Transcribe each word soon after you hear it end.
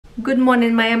Good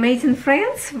morning, my amazing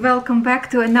friends. Welcome back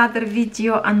to another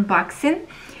video unboxing.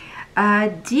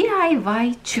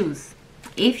 DIYCHOOSE.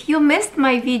 If you missed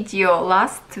my video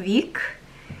last week,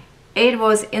 it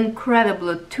was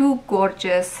incredible. Two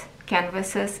gorgeous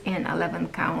canvases in 11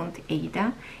 count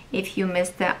Aida. If you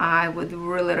missed it, I would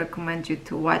really recommend you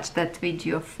to watch that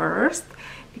video first,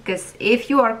 because if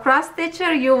you are cross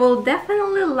stitcher, you will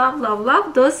definitely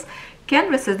love those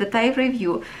canvases that I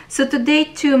review. So today,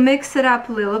 to mix it up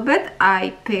a little bit,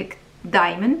 I picked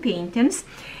diamond paintings,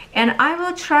 and I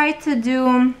will try to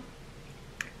do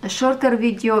a shorter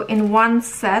video in one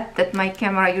set that my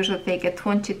camera usually take at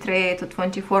 23 to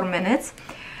 24 minutes.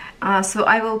 So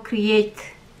I will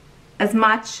create as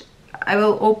much, I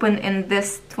will open in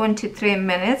this 23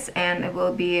 minutes, and it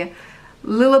will be a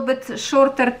little bit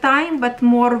shorter time but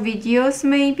more videos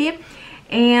maybe.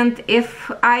 And if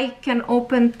I can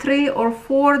open 3 or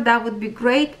 4, that would be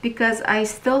great, because I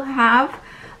still have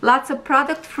lots of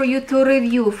product for you to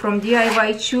review from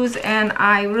DIYCHOOSE, and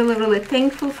I really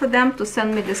thankful for them to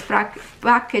send me this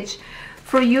package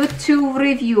for you to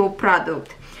review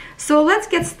product. So let's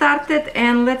get started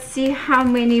and let's see how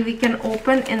many we can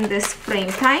open in this frame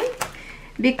time,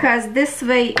 because this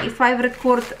way, if I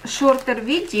record shorter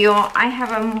video, I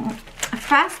have a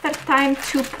faster time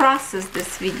to process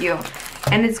this video,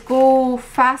 and it's go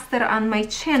faster on my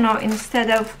channel instead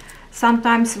of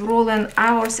sometimes rolling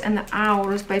hours and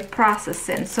hours by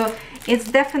processing. So it's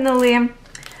definitely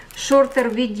shorter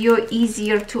video,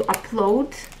 easier to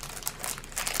upload.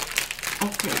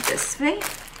 Okay, this way.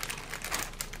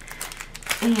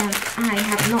 And I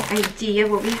have no idea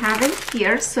what we have in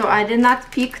here, so I did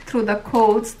not peek through the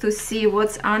codes to see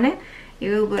what's on it.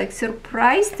 You will be like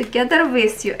surprised together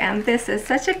with you, and this is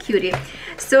such a cutie.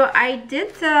 So I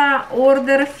did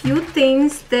order a few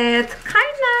things that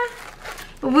kind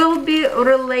of will be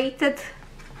related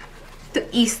to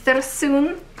Easter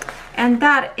soon, and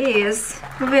that is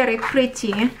very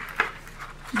pretty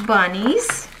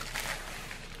bunnies.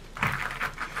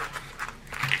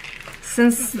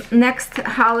 Since next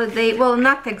holiday, well,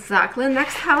 not exactly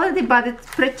next holiday, but it's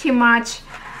pretty much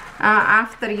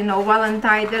after, you know,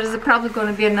 Valentine. There's probably going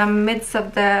to be in the midst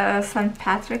of the St.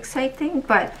 Patrick's, I think,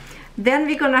 but then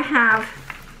we're gonna have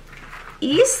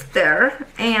Easter,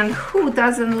 and who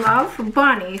doesn't love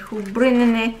bunny who bring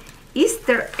in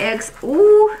Easter eggs?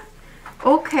 Ooh,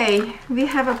 okay, we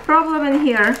have a problem in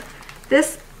here.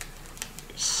 This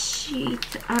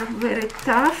sheet are very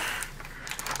tough.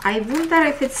 I wonder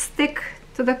if it stick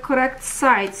to the correct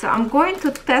side, so I'm going to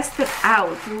test it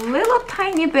out a little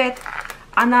tiny bit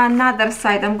on another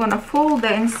side. I'm gonna fold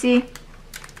it and see.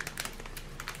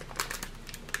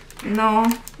 No,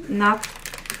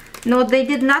 they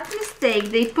did not mistake.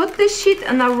 They put the sheet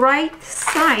on the right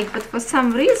side, but for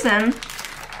some reason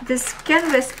this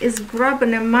canvas is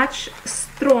grabbing it much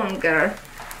stronger.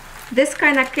 This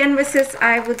kind of canvases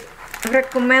I would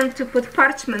recommend to put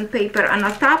parchment paper on the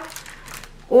top,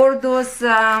 or those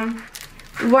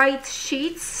white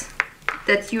sheets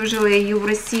that usually you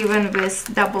receive with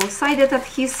double-sided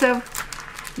adhesive.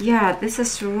 Yeah, this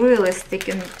is really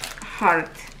sticking hard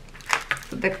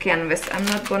to the canvas. I'm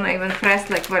not gonna even press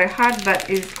like very hard, but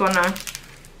it's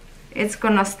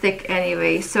gonna stick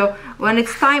anyway. So when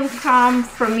it's time come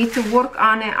for me to work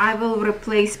on it, I will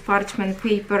replace parchment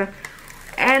paper,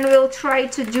 and we'll try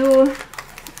to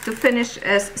finish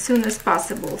as soon as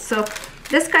possible. So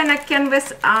this kind of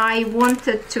canvas I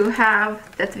wanted to have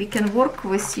that we can work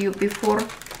with you before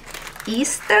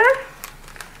Easter,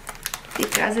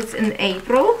 because it's in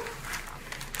April,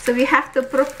 so we have to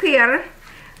prepare.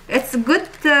 It's good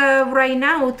right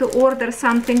now to order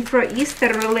something for Easter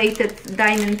related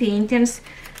diamond paintings,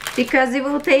 because it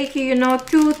will take you,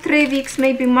 2-3 weeks,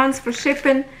 maybe months for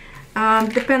shipping.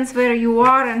 Depends where you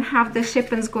are and how the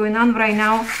shipping's going on right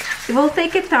now. It will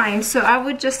take a time, so I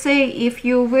would just say, if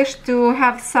you wish to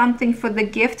have something for the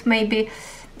gift, maybe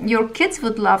your kids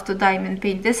would love to diamond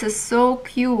paint. This is so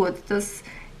cute. Those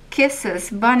kisses,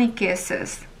 bunny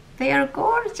kisses, they are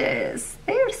gorgeous.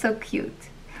 They are so cute.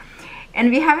 And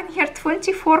we have in here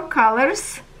 24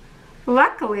 colors.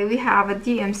 Luckily we have a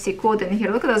DMC code in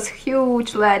here. Look at those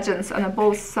huge legends on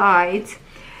both sides.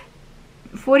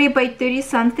 40 by 30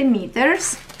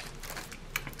 centimeters.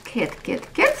 Kit,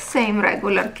 same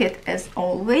regular kit as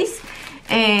always.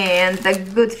 And the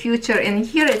good feature in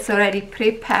here, it's already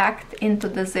pre-packed into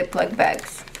the Ziploc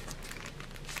bags.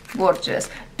 Gorgeous.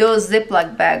 Those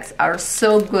Ziploc bags are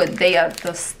so good. They are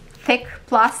those thick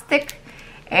plastic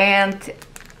and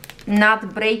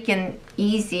not breaking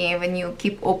easy when you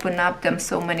keep open up them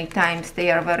so many times. They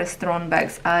are very strong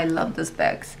bags. I love those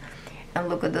bags. And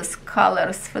look at those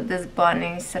colors for these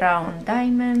bunnies, round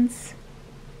diamonds.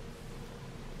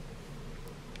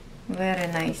 Very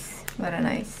nice, very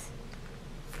nice.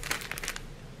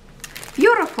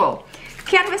 Beautiful.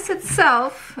 Canvas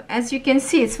itself, as you can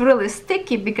see, it's really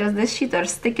sticky because the sheets are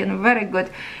sticking very good,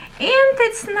 and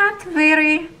it's not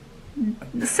very,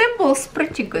 the symbol's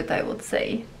pretty good, I would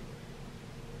say.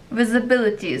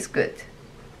 Visibility is good.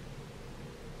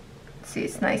 See,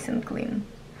 it's nice and clean.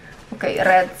 Okay,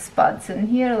 red spots in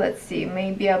here. Let's see,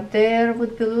 maybe up there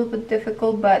would be a little bit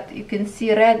difficult, but you can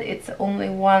see red, it's only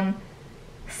one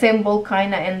symbol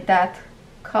kind of in that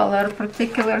color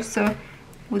particular, so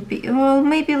would be, well,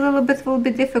 maybe a little bit will be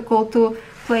difficult to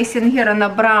place in here on the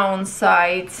brown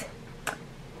side.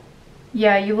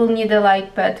 Yeah, you will need a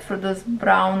light pad for those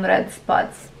brown red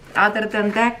spots. Other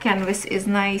than that, canvas is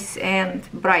nice and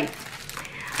bright.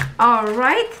 All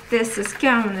right, this is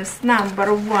canvas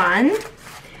number 1.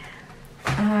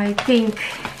 I think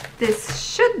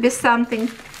this should be something.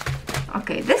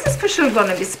 Okay, this is for sure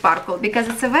gonna be sparkle because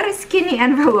it's a very skinny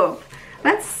envelope.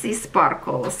 Let's see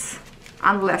sparkles,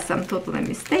 unless I'm totally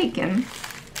mistaken.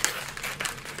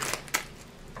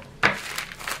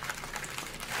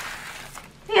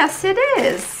 Yes, it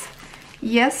is.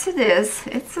 Yes, it is.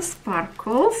 It's a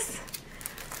sparkles.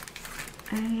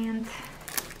 And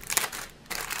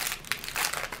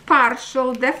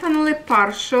partial, definitely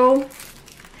partial.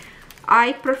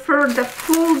 I prefer the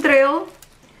full drill,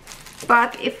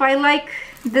 but if I like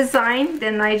design,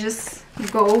 then I just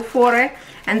go for it.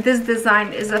 And this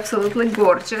design is absolutely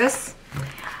gorgeous.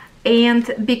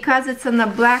 And because it's on a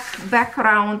black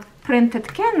background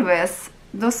printed canvas,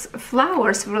 those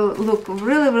flowers will look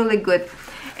really, really good.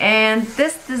 And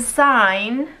this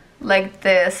design, like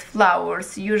this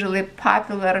flowers, usually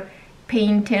popular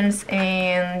paintings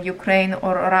in Ukraine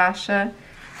or Russia.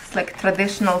 It's like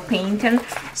traditional painting.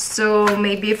 So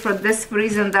maybe for this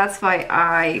reason, that's why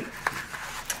I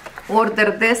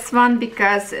ordered this one,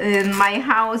 because in my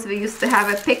house we used to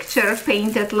have a picture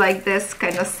painted like this,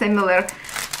 kind of similar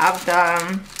of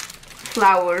the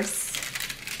flowers.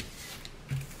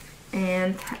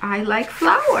 And I like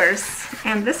flowers,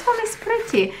 and this one is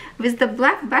pretty. With the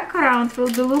black background will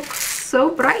look so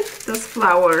bright, those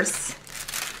flowers.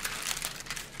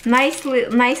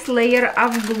 Nice layer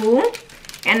of glue,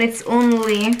 and it's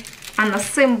only on the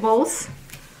symbols,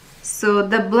 so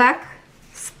the black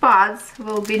spots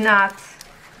will be not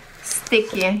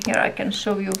sticky. Here I can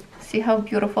show you. See how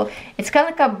beautiful. It's kind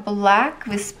of like a black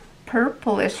with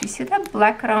purplish. You see that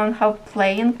black around, how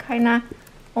plain, kind of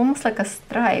almost like a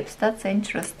stripes. That's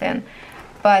interesting.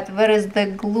 But where is the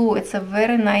glue? It's a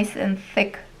very nice and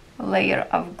thick layer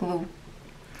of glue.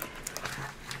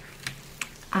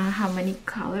 How many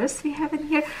colors we have in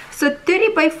here? So 30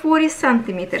 by 40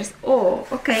 centimeters. Oh,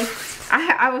 okay.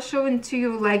 I was showing to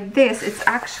you like this. It's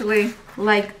actually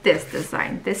like this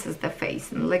design. This is the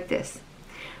face, and like this.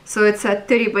 So it's a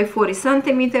 30 by 40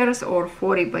 centimeters or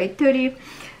 40 by 30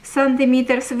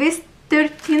 centimeters with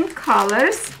 13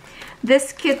 colors.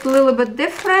 This kit a little bit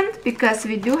different because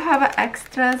we do have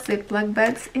extra Ziploc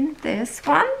bags in this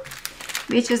one,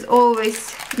 which is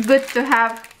always good to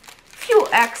have few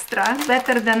extra,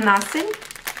 better than nothing.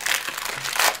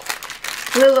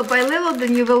 Little by little,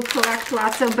 then you will collect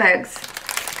lots of bags,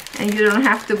 and you don't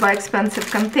have to buy expensive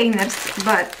containers.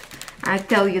 But I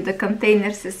tell you, the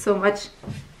containers is so much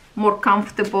more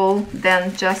comfortable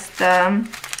than just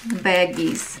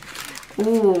baggies.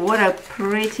 Ooh, what a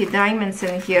pretty diamonds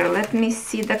in here. Let me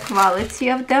see the quality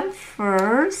of them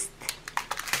first.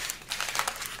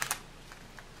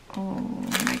 Oh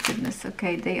my goodness,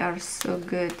 okay, they are so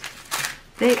good.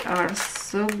 They are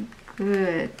so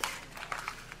good.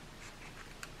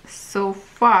 So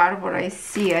far, what I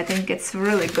see, I think it's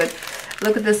really good.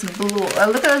 Look at this blue.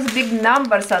 Look at those big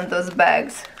numbers on those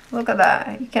bags. Look at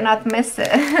that. You cannot miss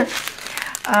it.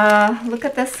 Look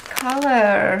at these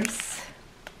colors.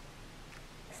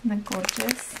 Isn't that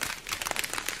gorgeous?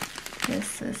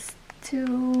 This is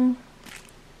 2,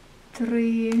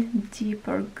 3,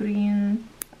 deeper green.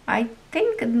 I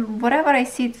think whatever I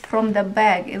see from the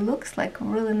bag, it looks like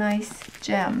really nice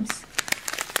gems.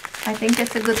 I think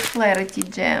it's a good clarity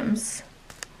gems.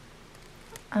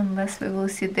 Unless we will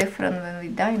see different when we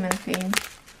diamond paint.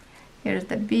 Here's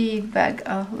the big bag.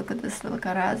 Oh, look at this, like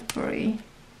a raspberry.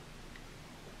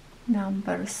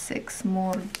 Number 6,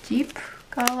 more deep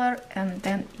color, and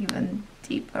then even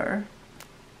deeper.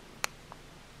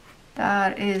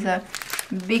 That is a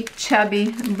big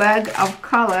chubby bag of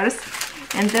colors.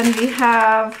 And then we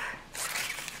have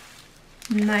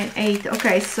 9, 8.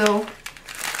 Okay, so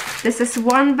this is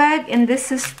one bag and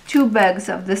this is 2 bags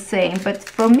of the same. But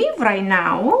for me right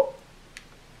now,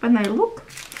 when I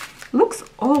looks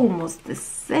almost the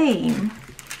same.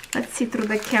 Let's see through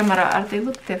the camera. Are they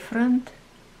look different?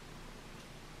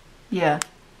 Yeah,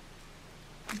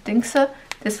 I think so.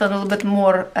 This one a little bit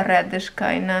more reddish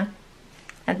kinda.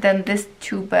 And then these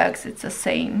two bags, it's the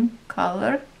same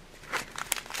color.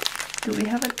 Do we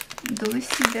have it? Do we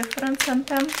see difference on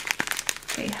them?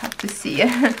 Okay, have to see it.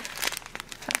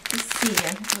 Have to see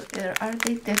it. Are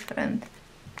they different?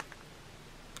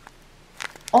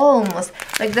 Almost.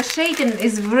 Like the shading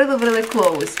is really, really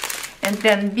close. And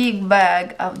then big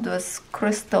bag of those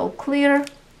crystal clear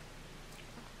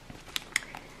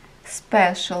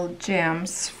special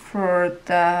gems for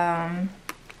the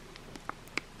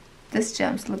this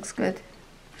gems looks good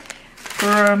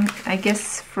for, I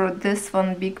guess, for this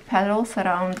one, big petals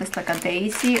around this like a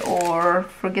daisy, or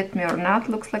forget me or not,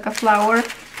 looks like a flower.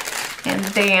 And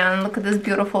then look at these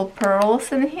beautiful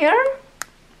pearls in here,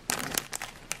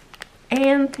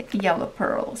 and yellow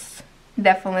pearls,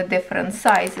 definitely different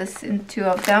sizes in two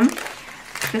of them.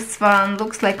 This one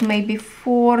looks like maybe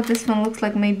 4, this one looks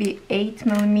like maybe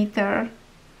 8mm.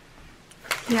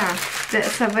 Yeah,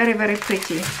 it's a very, very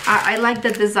pretty. I like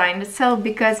the design itself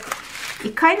because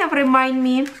it kind of reminds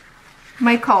me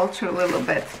my culture a little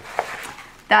bit.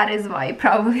 That is why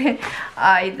probably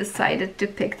I decided to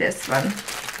pick this one.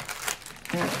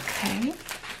 Okay.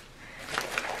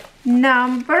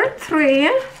 Number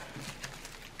 3.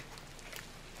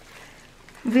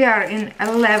 We are in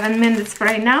 11 minutes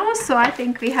right now, so I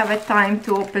think we have a time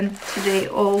to open today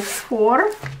all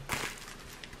 4.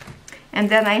 And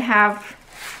then I have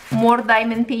more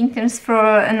diamond paintings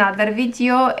for another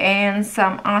video and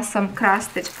some awesome cross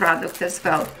stitch product as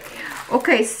well.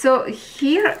 Okay, so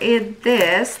here it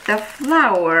is, the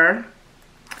flower.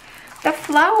 The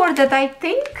flower that I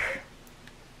think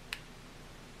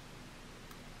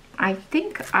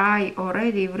I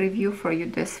already reviewed for you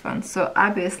this one. So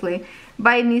obviously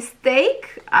by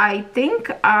mistake, I think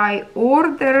I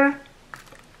ordered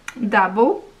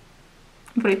double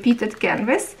repeated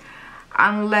canvas,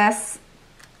 unless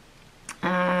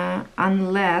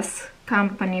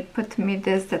company put me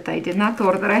this that I did not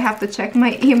order. I have to check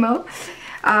my email.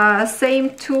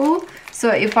 Same tool, so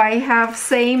if I have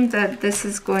same, that this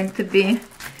is going to be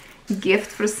gift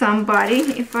for somebody.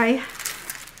 If I,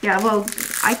 yeah, well,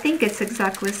 I think it's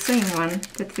exactly the same one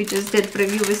that we just did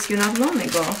review with you not long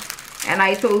ago. And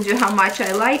I told you how much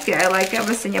I like it. I like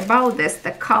everything about this,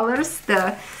 the colors,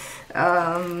 the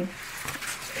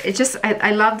it just,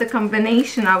 I love the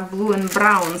combination of blue and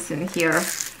browns in here,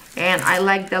 and I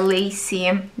like the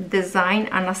lacy design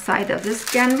on the side of this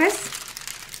canvas.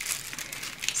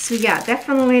 So yeah,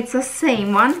 definitely it's the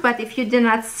same one, but if you did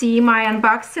not see my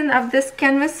unboxing of this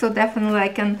canvas, so definitely I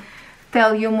can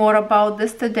tell you more about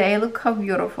this today. Look how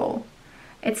beautiful.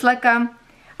 It's like a,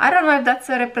 I don't know if that's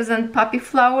a represent poppy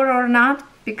flower or not,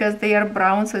 because they are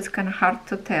brown, so it's kind of hard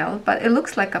to tell, but it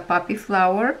looks like a poppy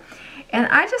flower. And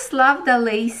I just love the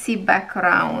lacy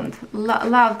background,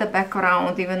 love the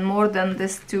background even more than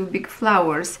these two big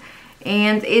flowers.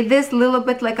 And it is a little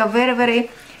bit like a very,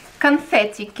 very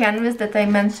confetti canvas that I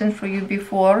mentioned for you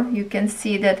before. You can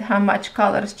see that how much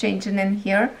color is changing in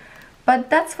here, but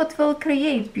that's what will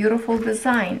create beautiful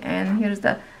design. And here's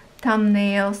the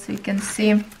thumbnail, so you can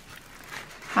see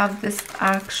how this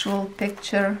actual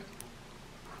picture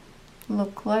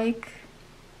look like.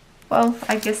 Well,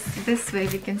 I guess this way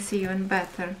we can see even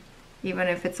better, even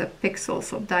if it's a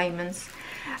pixels of diamonds.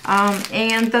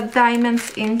 And the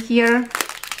diamonds in here,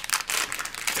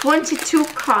 22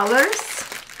 colors.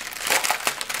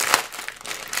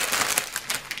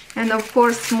 And of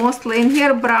course, mostly in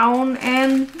here brown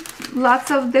and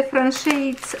lots of different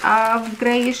shades of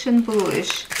grayish and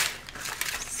bluish.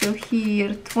 So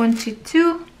here,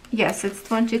 22. Yes, it's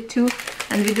 22,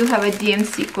 and we do have a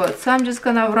DMC code. So I'm just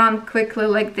gonna run quickly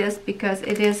like this because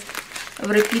it is a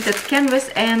repeated canvas,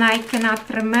 and I cannot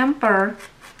remember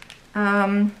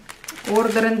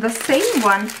ordering the same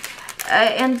one.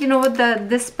 And you know what,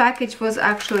 this package was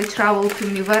actually traveled to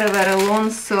me very, very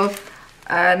long, so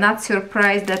not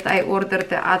surprised that I ordered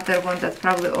the other one that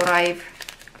probably arrived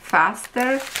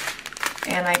faster.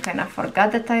 And I kind of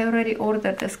forgot that I already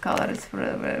ordered this color. It's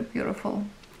very, very beautiful.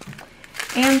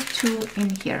 And 2 in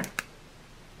here.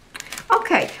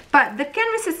 Okay, but the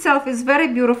canvas itself is very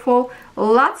beautiful.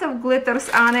 Lots of glitters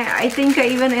on it. I think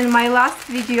even in my last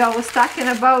video I was talking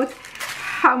about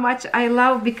how much I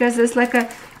love, because there's like a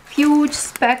huge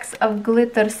specks of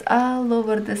glitters all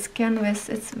over this canvas.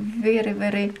 It's very,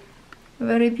 very,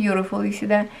 very beautiful. You see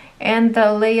that? And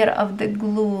the layer of the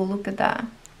glue, look at that,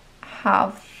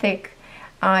 how thick.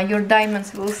 Your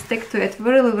diamonds will stick to it.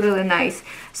 Really, really nice.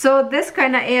 So this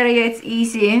kind of area, it's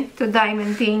easy to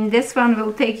diamond paint. This one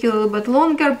will take you a little bit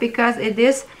longer because it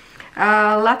is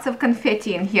lots of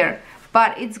confetti in here.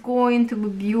 but it's going to be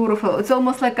beautiful. It's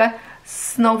almost like a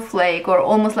snowflake, or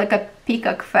almost like a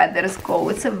peacock feathers go.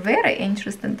 It's a very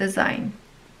interesting design,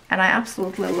 and I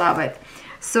absolutely love it.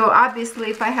 So obviously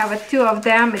if I have two of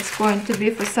them, it's going to be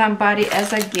for somebody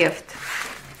as a gift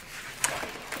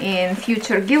in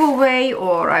future giveaway,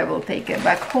 or I will take it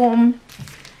back home.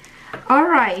 All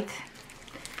right,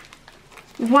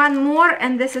 one more,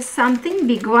 and this is something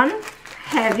big one,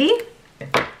 heavy.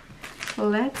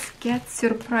 Let's get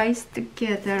surprise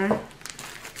together.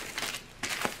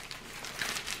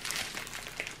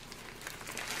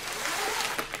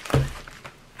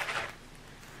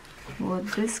 What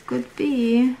this could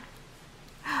be.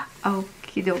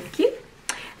 Okie dokie.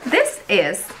 This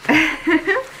is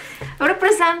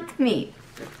represent me.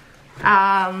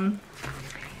 And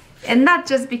not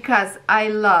just because I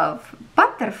love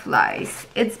butterflies,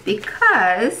 it's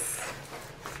because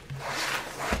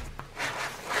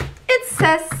it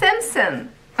says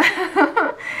Simpson.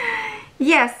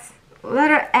 Yes,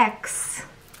 letter X.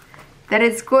 That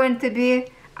it's going to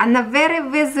be on a very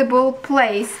visible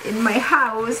place in my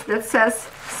house that says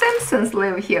Simpsons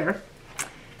live here.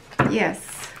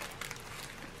 Yes.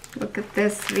 Look at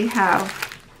this. We have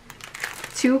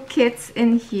two kits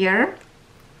in here.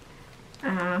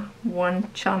 One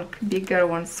chunk bigger,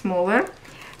 one smaller.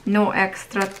 No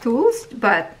extra tools,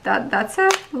 but that's a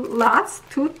lot.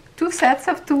 Two sets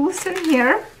of tools in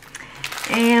here.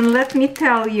 And let me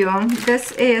tell you,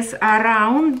 this is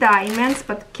around diamonds,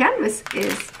 but canvas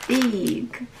is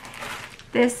big.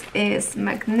 This is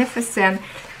magnificent.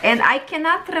 And I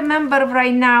cannot remember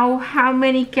right now how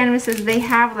many canvases they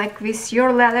have, like with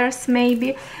your letters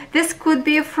maybe. This could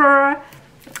be for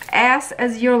S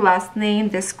as your last name.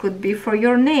 This could be for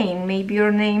your name. Maybe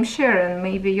your name Sharon,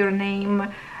 maybe your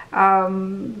name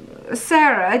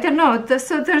Sarah. I don't know.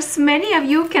 So there's many of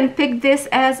you can pick this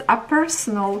as a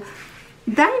personal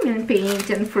diamond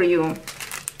painting for you.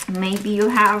 Maybe you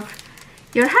have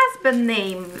your husband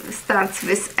name starts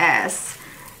with S,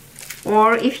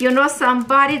 or if you know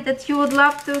somebody that you would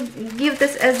love to give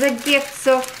this as a gift,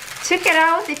 so check it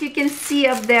out if you can see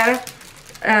up there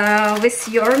with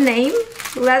your name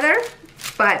letter.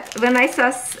 But when I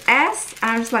saw S,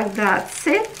 I was like, that's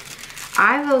it,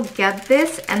 I will get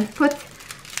this and put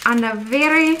on a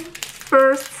very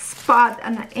first spot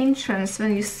on the entrance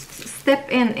when you step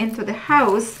into the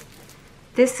house.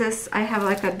 This is, I have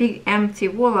like a big empty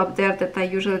wall up there that I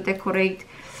usually decorate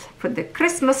for the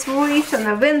Christmas wreath in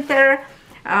the winter,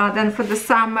 then for the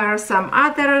summer some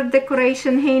other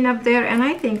decoration hang up there, and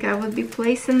I think I will be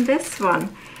placing this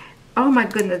one. Oh my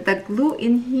goodness, the glue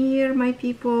in here, my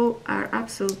people, are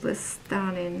absolutely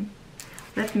stunning.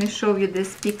 Let me show you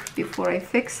this peek before I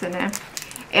fix it.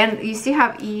 And you see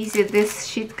how easy this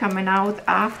sheet coming out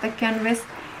of the canvas.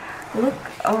 Look,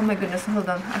 oh my goodness, hold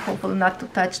on, I hope not to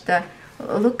touch the,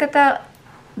 look at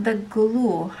the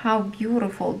glue, how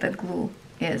beautiful the glue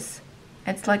is.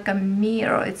 It's like a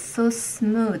mirror, it's so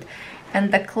smooth,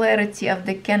 and the clarity of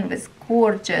the canvas,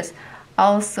 gorgeous.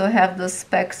 Also have those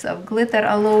specks of glitter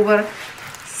all over,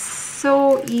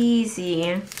 so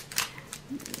easy.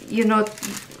 You know,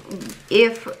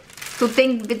 if to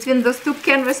think between those two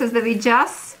canvases that we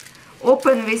just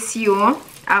opened with you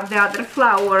of the other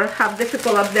flower, how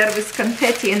difficult up there with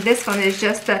confetti, and this one is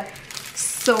just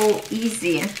so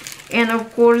easy. And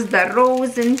of course the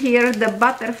rose in here, the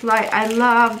butterfly, I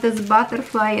love this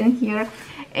butterfly in here.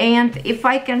 And if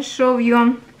I can show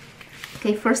you,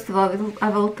 okay, first of all I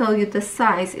will tell you the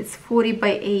size. It's 40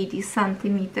 by 80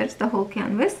 centimeters, the whole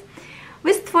canvas,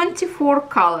 with 24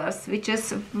 colors, which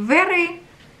is very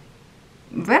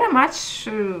much,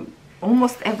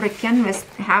 almost every canvas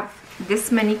have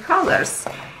this many colors.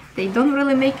 They don't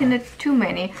really make it too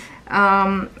many.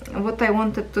 What I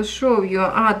wanted to show you,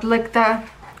 like the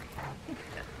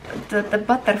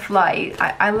butterfly,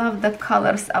 I love the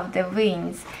colors of the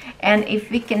wings. And if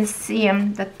we can see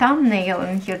the thumbnail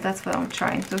in here, that's what I'm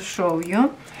trying to show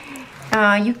you.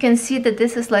 You can see that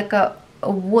this is like a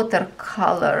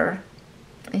watercolor.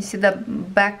 You see the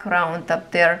background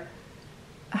up there,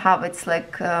 how it's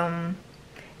like a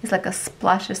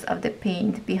splashes of the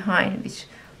paint behind, which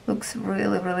looks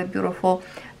really beautiful.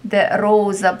 The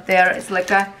rose up there is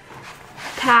like a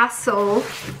tassel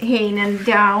hanging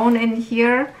down in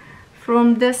here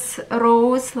from this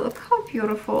rose. Look how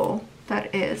beautiful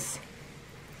that is.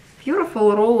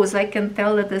 Beautiful rose. I can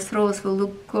tell that this rose will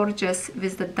look gorgeous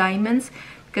with the diamonds,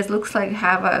 because it looks like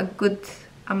have a good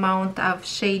amount of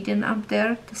shading up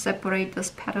there to separate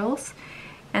those petals,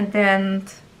 and then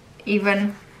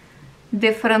even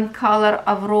different color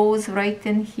of rose right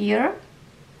in here.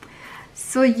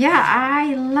 So yeah,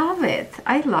 I love it.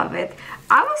 I love it.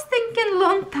 I was thinking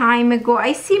long time ago,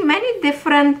 I see many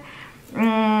different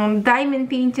diamond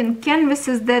painting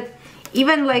canvases that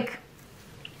even like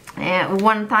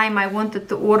one time I wanted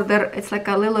to order, it's like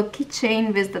a little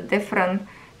keychain with the different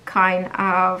kind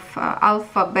of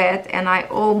alphabet, and I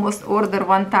almost ordered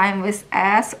one time with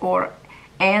S or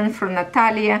N for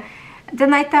Natalia.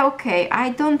 Then I thought, okay, I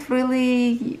don't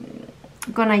really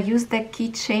gonna use the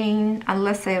keychain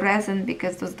unless I resin,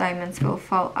 because those diamonds will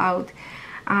fall out.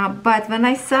 But when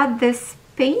I saw this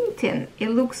painting, it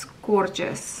looks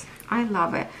gorgeous. I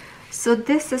love it. So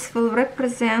this will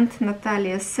represent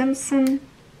Natalia Simpson.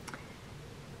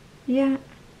 Yeah,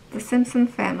 the Simpson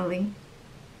family.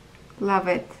 Love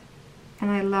it. And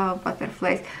I love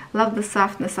butterflies. Love the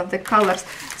softness of the colors.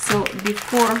 So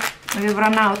before we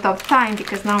run out of time,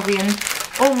 because now we're in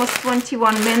almost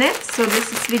 21 minutes, so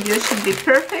this video should be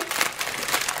perfect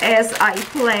as I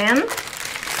planned.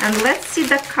 And let's see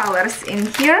the colors in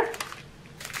here.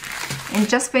 And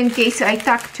just in case I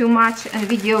talk too much and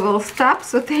video will stop,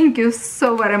 so thank you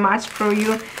so very much for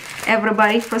you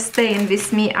everybody for staying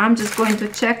with me. I'm just going to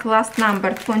check last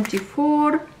number,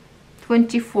 24.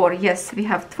 Yes, we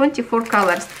have 24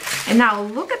 colors. And now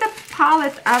look at the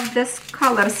palette of these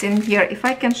colors in here. If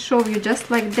I can show you just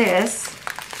like this,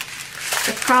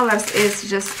 the colors is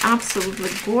just absolutely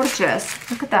gorgeous.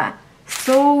 Look at that,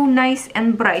 so nice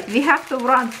and bright. We have to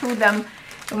run through them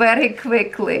very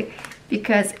quickly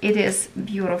because it is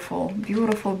beautiful,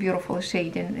 beautiful, beautiful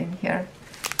shading in here.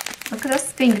 Look at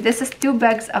this pink. This is 2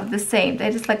 bags of the same.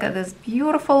 That is like this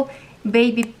beautiful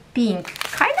baby pink,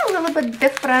 kind of a little bit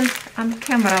different on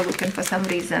camera looking for some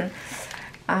reason.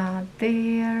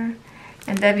 There,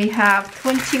 and then we have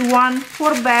 21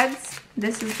 4 bags.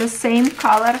 This is the same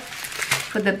color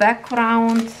for the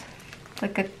background,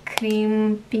 like a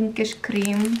cream, pinkish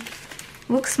cream.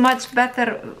 Looks much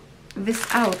better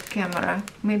without camera.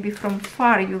 Maybe from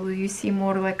far you see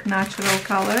more like natural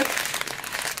color.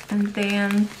 And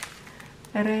then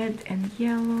red and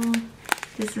yellow.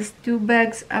 This is 2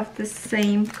 bags of the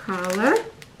same color.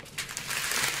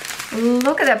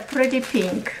 Look at that pretty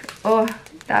pink. Oh,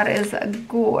 that is a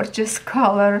gorgeous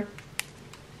color.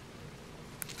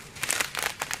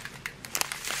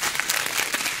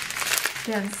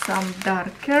 Then some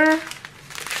darker.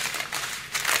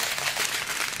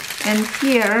 And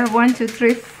here, 1, 2,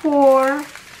 3, 4.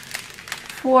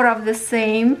 4 of the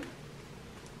same.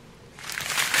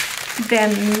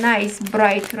 Then nice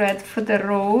bright red for the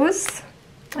rose.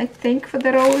 I think for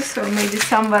the rose, or maybe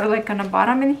somewhere like on the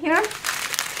bottom in here.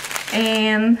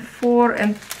 And 4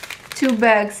 and 2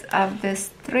 bags of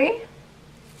this 3,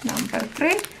 number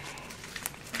 3,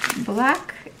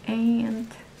 black, and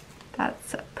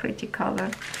that's a pretty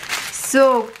color.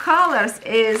 So colors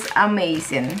is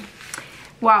amazing.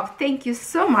 Wow, thank you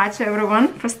so much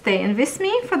everyone for staying with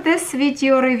me for this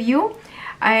video review.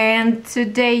 And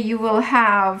today you will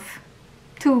have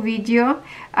 2 video.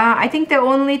 I think the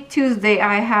only Tuesday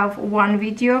I have 1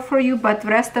 video for you, but the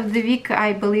rest of the week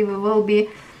I believe it will be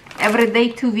every day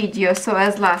 2 videos, so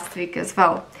as last week as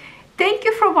well. Thank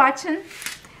you for watching.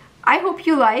 I hope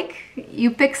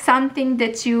you pick something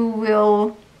that you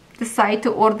will decide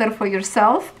to order for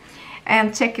yourself,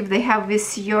 and check if they have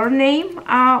with your name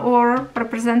or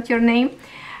represent your name.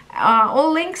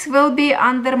 All links will be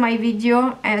under my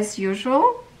video as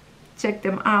usual. Check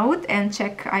them out, and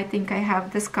check, I think I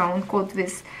have discount code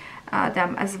with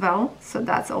them as well, so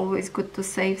that's always good to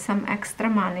save some extra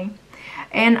money.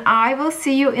 And I will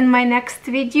see you in my next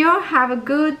video. Have a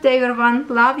good day everyone.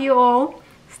 Love you all.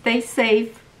 Stay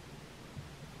safe.